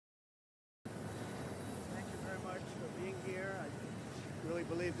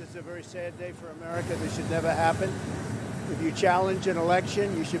believe this is a very sad day for America. This should never happen. If you challenge an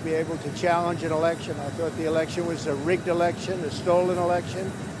election, you should be able to challenge an election. I thought the election was a rigged election, a stolen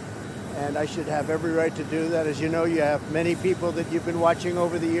election, and I should have every right to do that. As you know, you have many people that you've been watching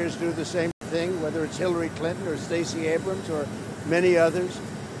over the years do the same thing, whether it's Hillary Clinton or Stacey Abrams or many others.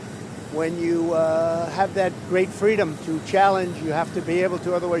 When you have that great freedom to challenge, you have to be able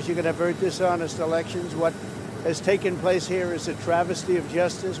to, otherwise you're going to have very dishonest elections. What has taken place here is a travesty of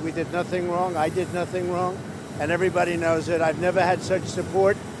justice. We did nothing wrong. I did nothing wrong. And everybody knows it. I've never had such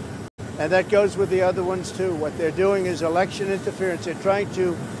support. And that goes with the other ones, too. What they're doing is election interference. They're trying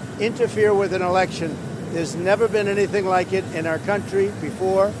to interfere with an election. There's never been anything like it in our country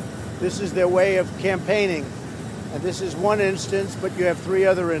before. This is their way of campaigning. And this is one instance, but you have three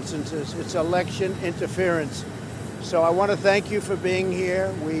other instances. It's election interference. So I want to thank you for being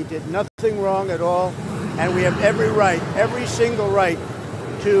here. We did nothing wrong at all. And we have every right, every single right,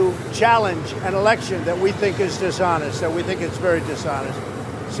 to challenge an election that we think is dishonest, that we think it's very dishonest.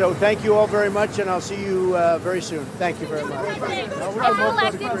 So thank you all very much, and I'll see you very soon. Thank you very much. As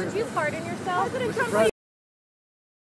elected, did you pardon yourself?